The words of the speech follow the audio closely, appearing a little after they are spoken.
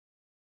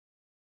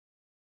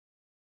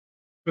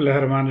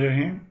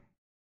Bismillahirrahmanirrahim.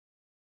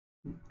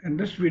 In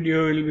this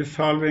video, we'll be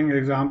solving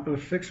example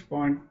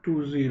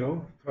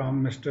 6.20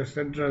 from Mr.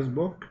 Sedra's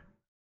book,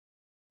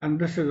 and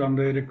this is on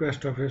the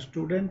request of a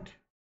student.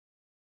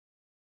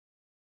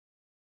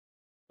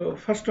 So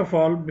first of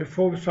all,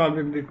 before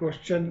solving the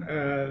question,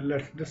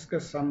 let's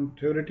discuss some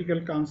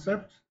theoretical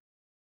concepts.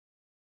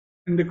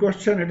 In the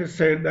question, it is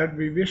said that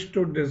we wish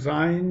to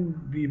design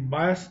the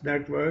bias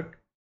network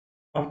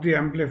of the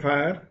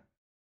amplifier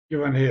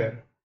given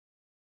here.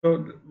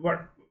 So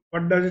what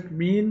does it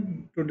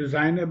mean to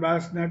design a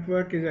bias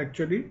network is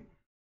actually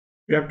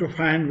we have to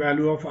find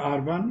value of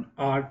R1,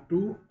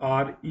 R2,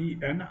 RE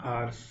and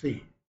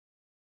RC.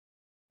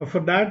 So for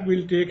that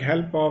we'll take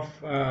help of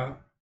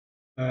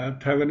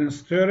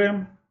Thevenin's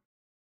theorem.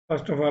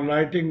 First of all,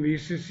 writing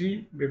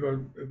VCC because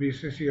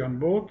VCC on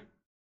both.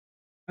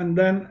 And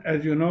then,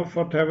 as you know,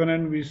 for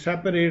Thevenin we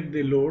separate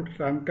the load.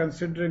 So I'm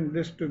considering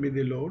this to be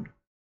the load.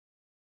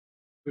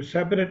 We're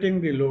separating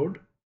the load,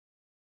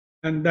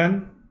 and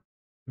then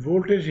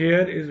voltage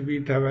here is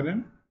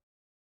VThevenin.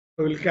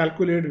 So we'll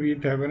calculate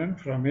VThevenin.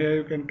 From here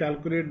you can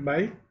calculate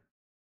by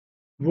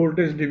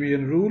voltage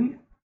division rule.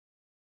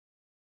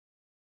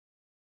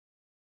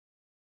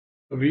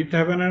 So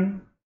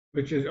VThevenin,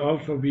 which is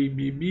also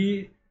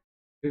VBB,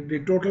 is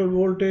the total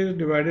voltage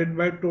divided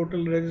by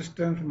total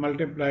resistance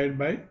multiplied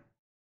by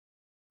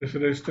this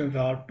resistance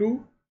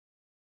R2.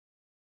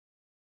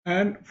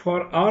 And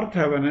for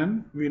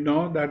RThevenin, we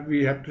know that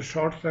we have to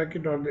short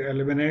circuit or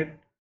eliminate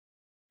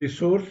the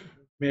source,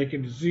 make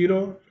it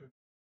zero,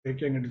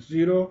 making it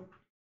zero.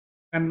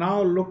 And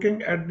now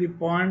looking at the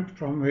point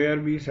from where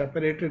we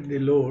separated the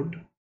load,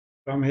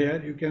 from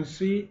here you can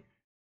see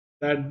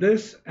that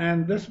this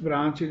and this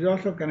branch is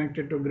also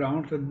connected to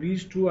ground, so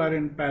these two are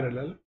in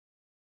parallel.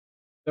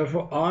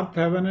 Therefore,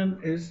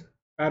 RThevenin is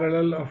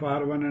parallel of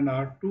R1 and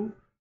R2,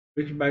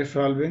 which by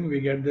solving we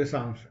get this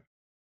answer.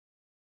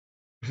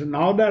 So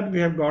now that we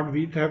have got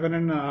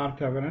VThevenin and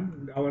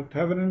RThevenin, our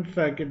Thevenin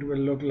circuit will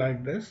look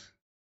like this.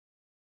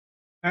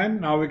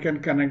 And now we can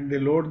connect the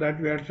load that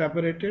we had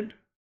separated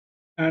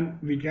and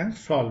we can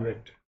solve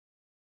it.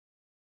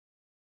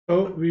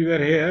 So we were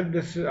here,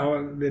 this is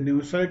the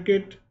new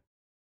circuit,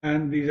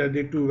 and these are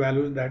the two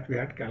values that we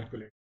had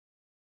calculated.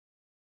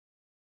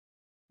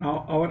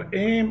 Now our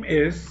aim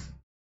is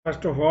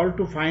first of all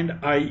to find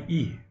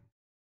IE.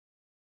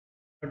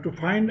 But to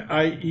find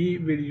IE,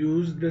 we'll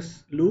use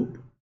this loop,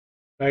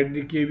 write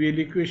the KVL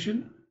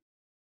equation.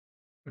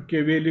 The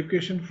KVL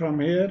equation from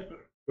here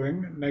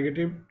going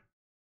negative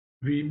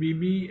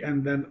VBB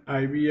and then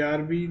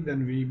IBRB,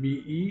 then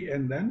VBE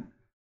and then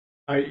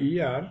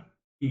IERE.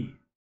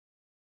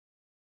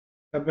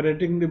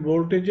 Separating the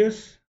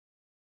voltages,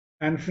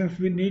 and since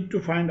we need to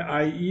find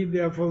IE,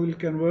 therefore we'll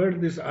convert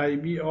this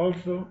IB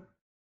also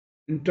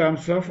in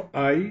terms of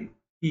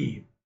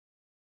IE.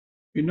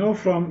 We know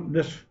from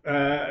this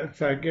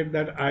circuit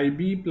that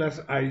IB plus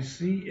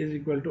IC is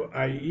equal to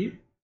IE.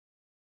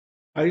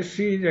 IC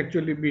is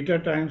actually beta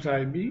times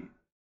IB.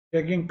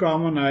 Taking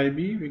common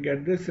IB, we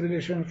get this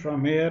relation.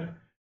 From here,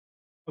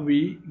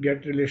 we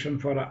get relation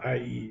for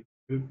IE.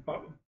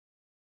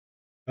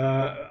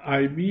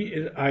 IB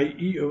is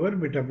IE over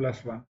beta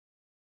plus 1.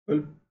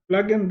 We'll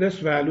plug in this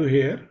value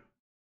here.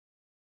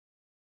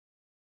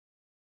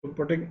 So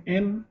putting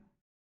in,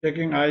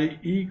 taking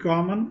IE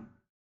common,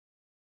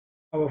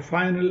 our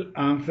final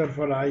answer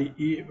for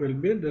IE will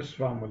be this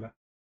formula.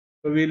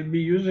 So we'll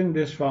be using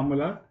this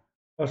formula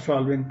for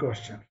solving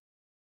questions.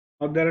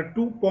 Now there are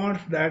 2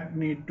 points that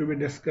need to be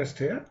discussed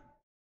here.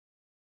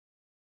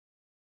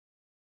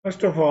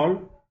 First of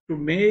all, to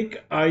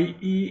make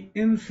IE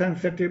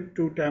insensitive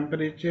to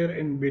temperature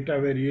in beta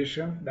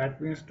variation,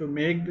 that means to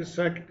make the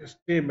circuit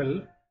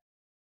stable,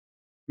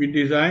 we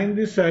design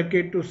the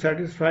circuit to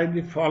satisfy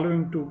the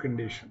following 2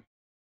 conditions.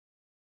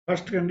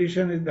 First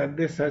condition is that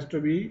this has to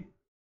be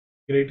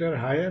greater,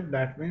 higher,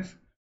 that means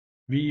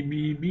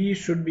VBB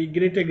should be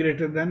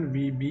greater than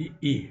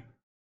VBE.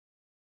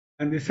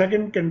 And the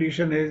second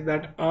condition is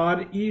that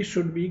RE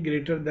should be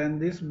greater than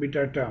this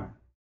beta term.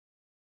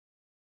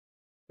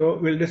 So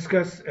we'll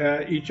discuss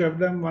each of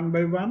them one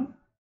by one.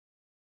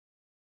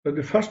 So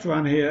the first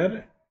one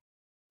here,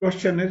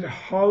 question is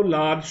how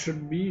large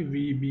should be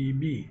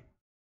VBB?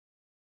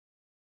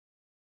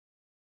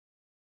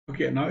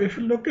 Okay, now if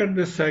you look at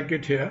this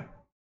circuit here,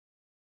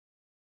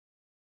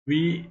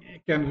 we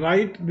can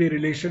write the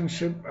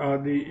relationship or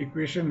the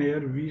equation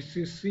here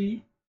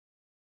VCC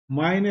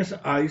minus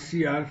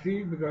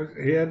ICRC, because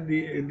here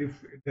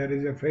there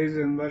is a phase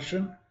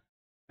inversion,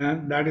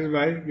 and that is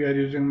why we are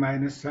using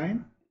minus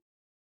sign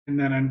in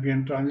an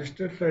NPN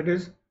transistor. So it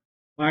is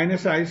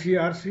minus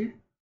ICRC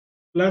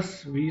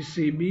plus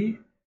VCB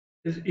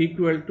is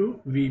equal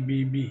to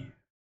VBB.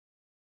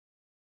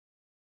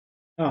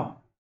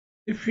 Now,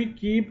 if we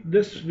keep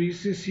this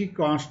VCC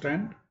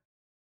constant,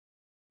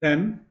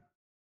 then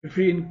if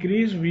we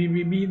increase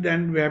VBB,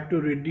 then we have to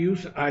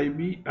reduce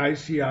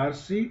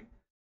ICRC,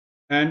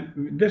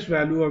 and this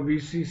value of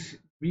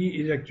VCB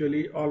is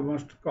actually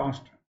almost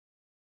constant.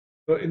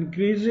 So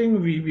increasing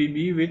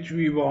VBB, which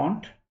we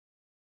want,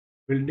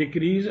 will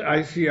decrease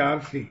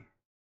ICRC.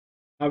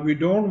 Now we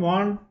don't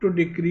want to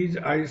decrease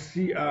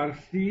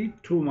ICRC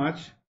too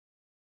much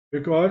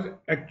because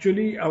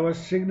actually our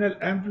signal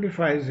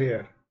amplifies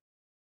here.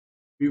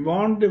 We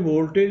want the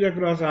voltage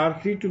across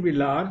RC to be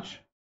large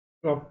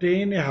to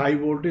obtain a high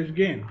voltage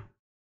gain.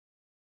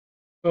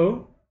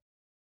 So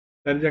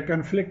there is a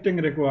conflicting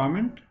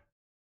requirement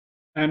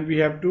and we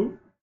have to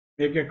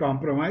make a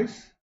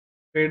compromise,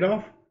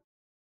 trade-off,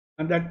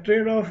 and that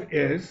trade-off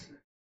is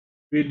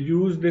we'll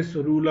use this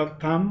rule of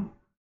thumb,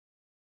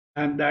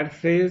 and that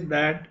says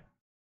that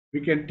we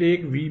can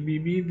take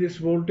VBB, this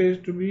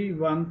voltage, to be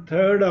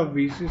 1/3 of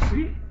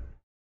VCC.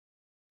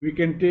 We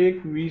can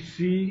take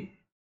VCB,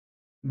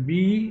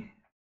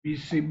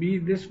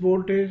 this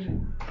voltage,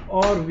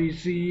 or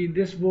VCE,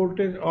 this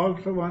voltage,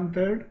 also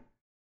 1/3,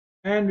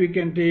 and we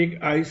can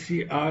take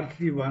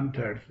ICRC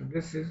 1/3. So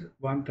this is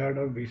 1/3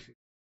 of VCC.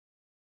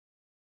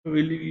 So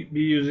we'll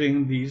be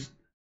using these.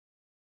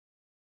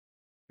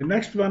 The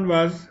next one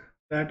was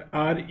that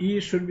RE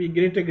should be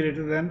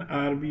greater than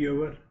RB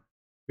over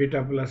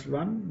beta plus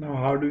 1. Now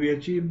how do we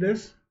achieve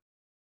this?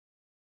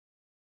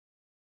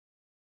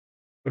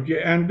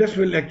 Okay, and this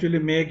will actually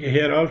make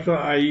here also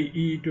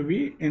IE to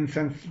be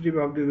insensitive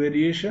of the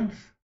variations.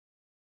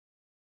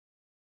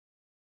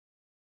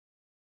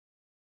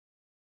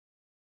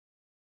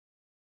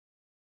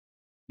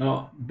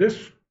 Now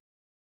this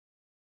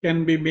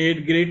can be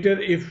made greater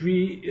if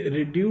we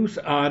reduce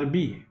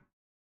RB,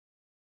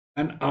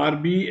 and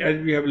RB,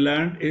 as we have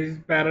learned, is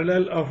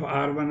parallel of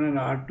R1 and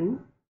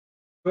R2.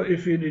 So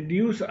if we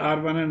reduce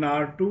R1 and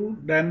R2,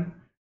 then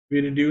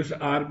we reduce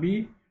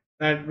RB.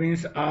 That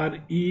means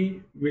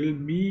RE will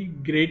be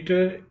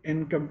greater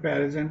in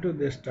comparison to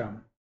this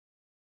term.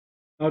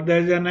 Now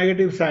there is a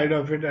negative side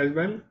of it as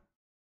well.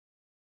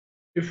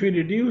 If we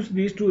reduce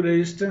these two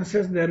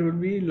resistances, there will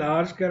be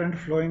large current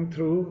flowing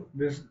through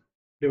this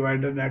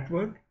divider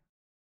network.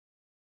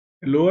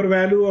 A lower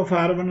value of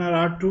R1 or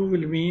R2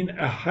 will mean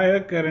a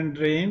higher current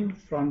drain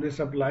from the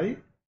supply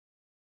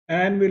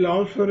and will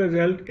also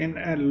result in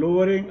a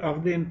lowering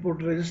of the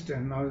input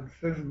resistance. Now,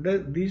 since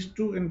these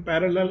two in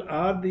parallel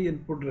are the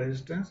input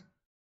resistance,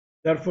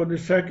 therefore the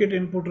circuit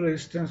input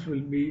resistance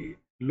will be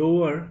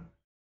lower,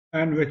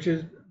 and which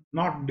is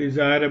not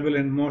desirable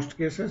in most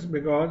cases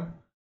because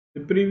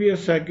the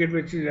previous circuit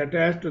which is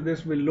attached to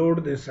this will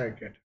load this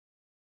circuit.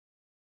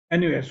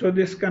 Anyway, so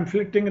this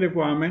conflicting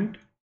requirement,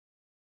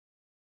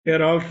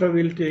 here also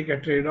we'll take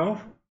a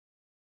trade-off,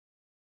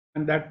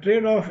 and that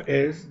trade-off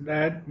is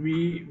that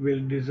we will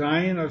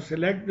design or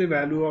select the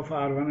value of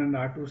R1 and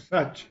R2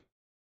 such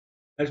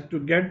as to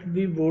get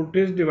the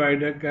voltage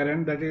divider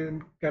current, that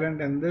is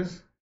current in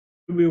this,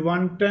 to be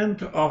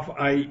 1/10 of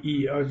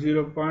IE or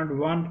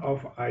 0.1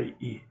 of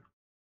IE.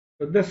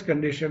 So this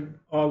condition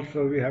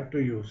also we have to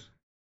use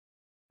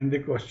in the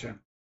question.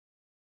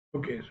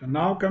 Okay, so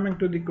now coming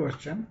to the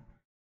question.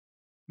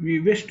 We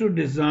wish to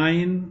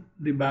design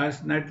the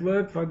bias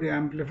network for the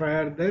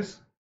amplifier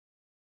this,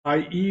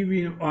 i.e.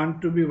 we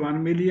want to be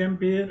 1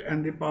 milliampere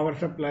and the power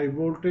supply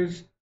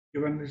voltage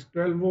given is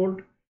 12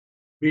 volt,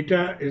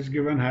 beta is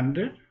given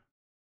 100.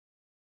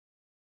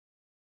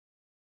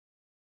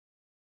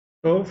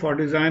 So for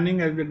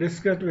designing, as we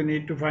discussed, we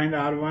need to find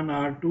R1,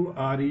 R2,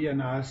 RE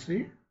and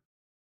RC.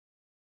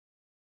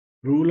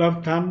 Rule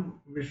of thumb,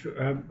 which we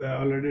have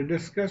already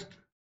discussed.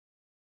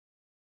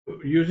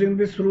 Using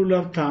this rule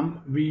of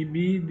thumb,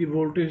 VB, the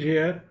voltage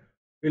here,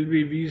 will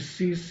be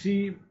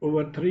VCC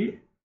over 3.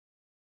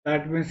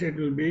 That means it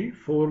will be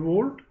 4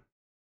 volt.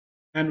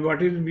 And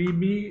what is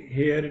VB?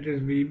 Here it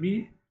is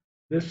VB.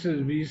 This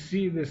is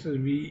VC, this is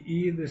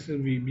VE, this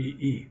is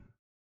VBE.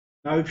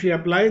 Now if we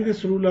apply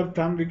this rule of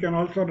thumb, we can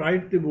also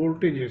write the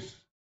voltages.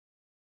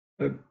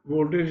 The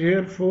voltage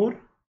here 4.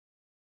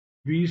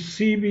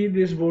 VCB,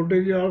 this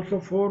voltage is also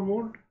 4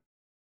 volt.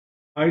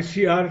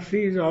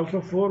 ICRC is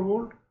also 4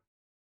 volt.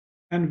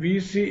 And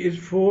VC is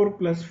 4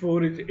 plus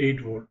 4 is 8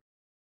 volt.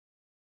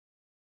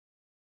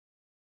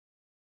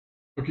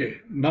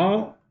 Okay,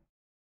 now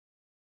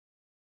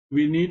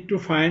we need to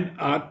find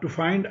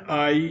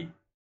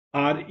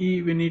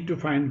RE, we need to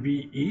find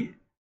VE.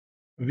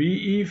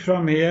 VE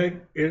from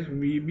here is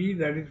VB,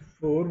 that is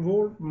 4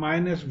 volt,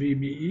 minus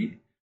VBE.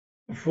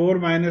 4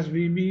 minus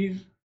VB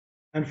is,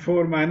 and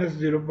 4 minus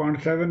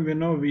 0.7, we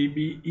know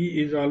VBE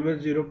is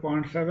always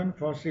 0.7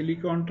 for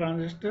silicon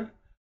transistor.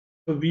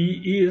 So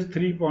VE is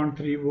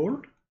 3.3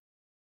 volt,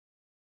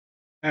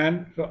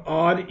 and so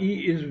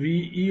RE is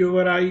VE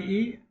over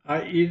IE.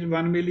 IE is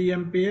 1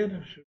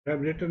 milliampere, should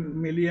have written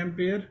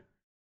milliampere.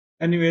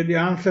 Anyway, the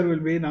answer will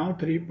be now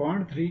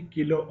 3.3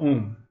 kilo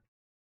ohm.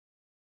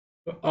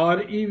 So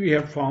RE we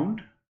have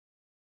found,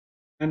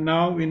 and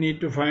now we need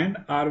to find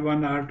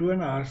R1, R2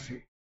 and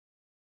RC.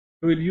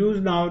 So we'll use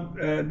now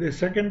the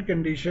second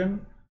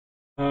condition,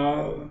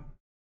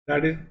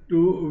 that is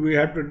we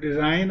have to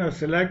design or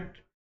select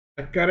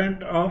a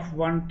current of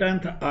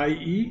 1/10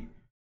 IE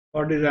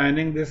for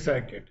designing this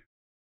circuit.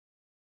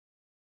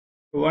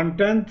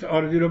 1/10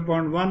 or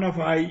 0.1 of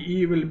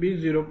IE will be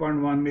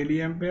 0.1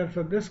 milliampere.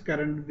 So this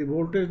current, the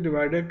voltage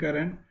divider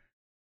current,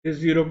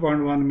 is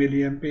 0.1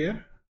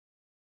 milliampere.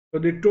 So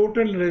the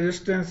total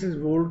resistance is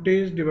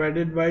voltage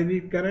divided by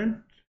the current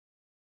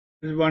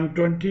is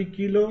 120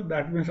 kilo.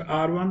 That means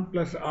R1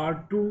 plus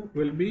R2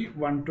 will be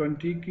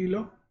 120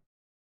 kilo.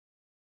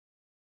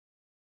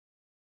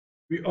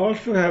 We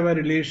also have a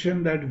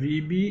relation that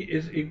VB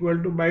is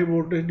equal to, by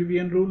voltage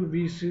division rule,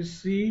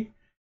 VCC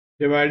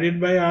divided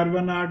by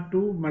R1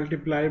 R2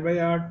 multiplied by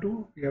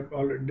R2. We have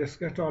already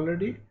discussed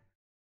already.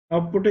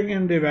 Now putting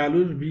in the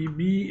values,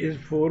 VB is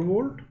 4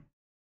 volt,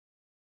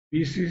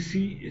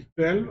 VCC is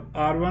 12,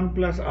 R1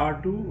 plus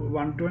R2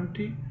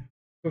 120.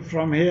 So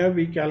from here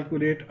we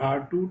calculate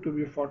R2 to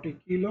be 40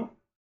 kilo,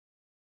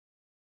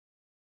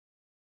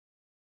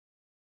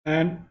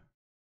 and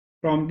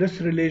from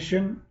this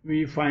relation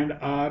we find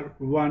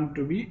R1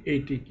 to be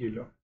 80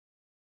 kilo.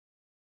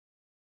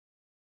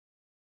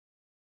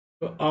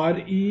 So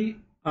RE,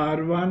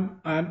 R1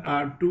 and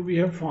R2 we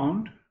have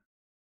found,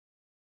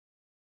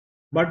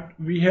 but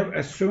we have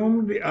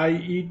assumed the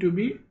IE to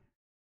be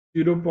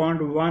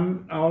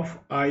 0.1 of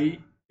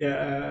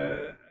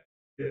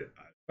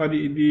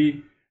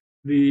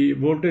the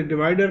voltage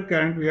divider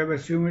current, we have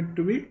assumed it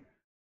to be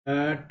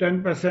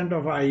 10%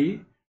 of IE,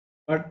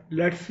 but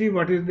let's see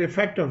what is the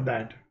effect of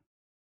that.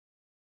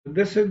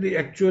 This is the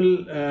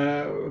actual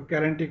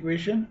current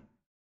equation.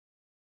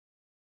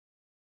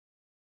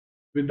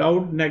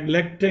 Without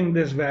neglecting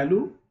this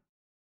value,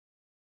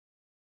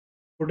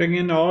 putting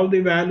in all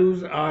the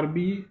values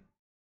RB,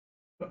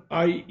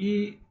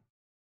 IE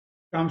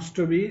comes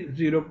to be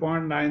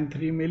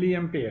 0.93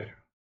 milliampere.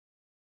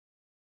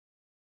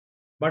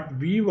 But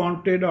we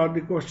wanted, or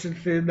the question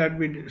says that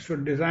we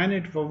should design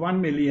it for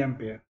 1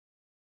 milliampere.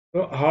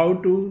 So how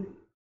to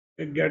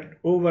get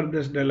over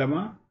this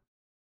dilemma?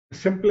 The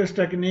simplest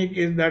technique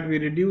is that we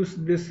reduce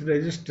this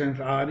resistance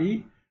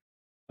RE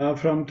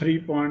from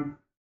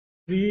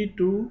 3.3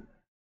 to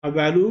a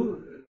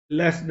value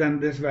less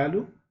than this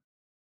value.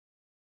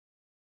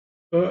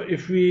 So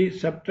if we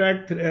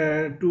subtract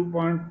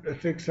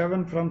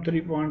 2.67 from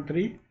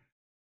 3.3,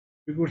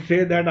 we could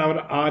say that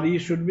our RE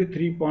should be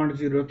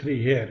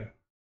 3.03 here.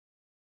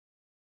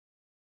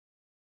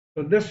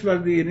 So this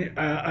was the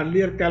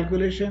earlier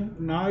calculation.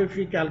 Now if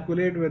we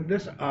calculate with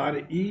this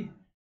RE,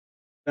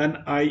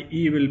 then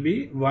IE will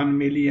be 1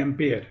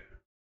 milliampere.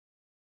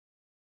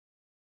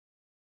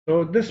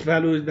 So this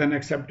value is then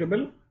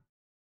acceptable.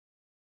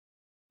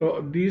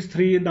 So these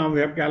three now we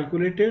have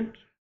calculated.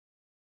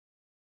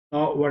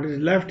 Now what is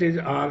left is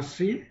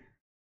RC.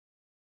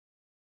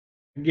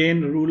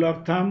 Again, rule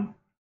of thumb,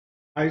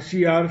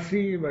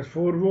 ICRC was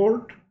 4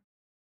 volt.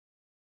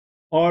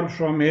 Or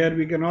from here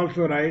we can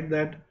also write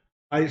that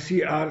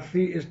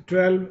ICRC is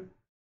 12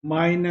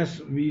 minus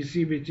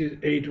VC, which is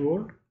 8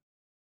 volt.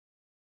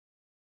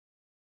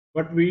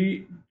 But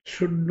we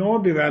should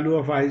know the value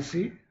of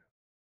IC.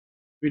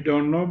 We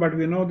don't know, but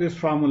we know this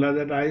formula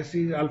that IC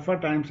is alpha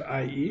times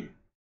IE.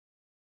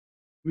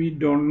 We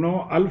don't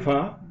know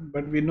alpha,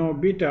 but we know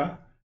beta,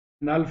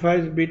 and alpha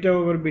is beta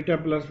over beta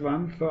plus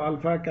 1, so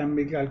alpha can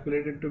be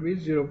calculated to be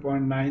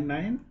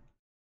 0.99.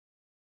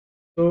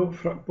 So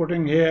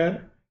putting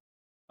here,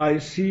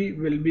 IC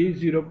will be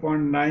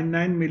 0.99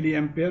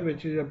 milliampere,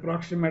 which is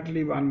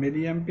approximately 1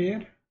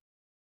 milliampere.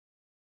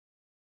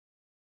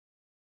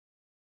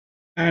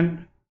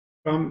 And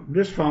from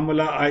this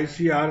formula,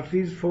 ICRC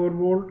is 4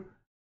 volt,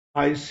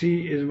 IC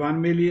is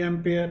 1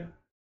 milliampere,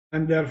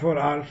 and therefore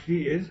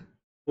RC is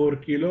 4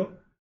 kilo.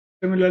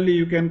 Similarly,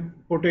 you can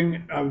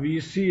putting a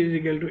VC is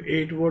equal to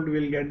 8 volt,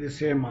 will get the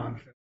same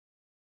answer.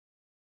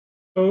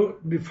 So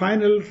the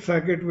final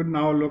circuit would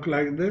now look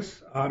like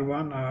this: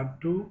 R1,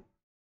 R2,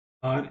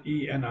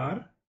 RE and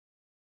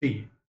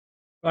RC.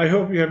 I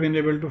hope you have been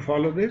able to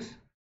follow this.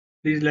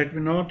 Please let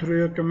me know through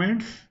your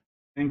comments.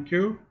 Thank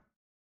you.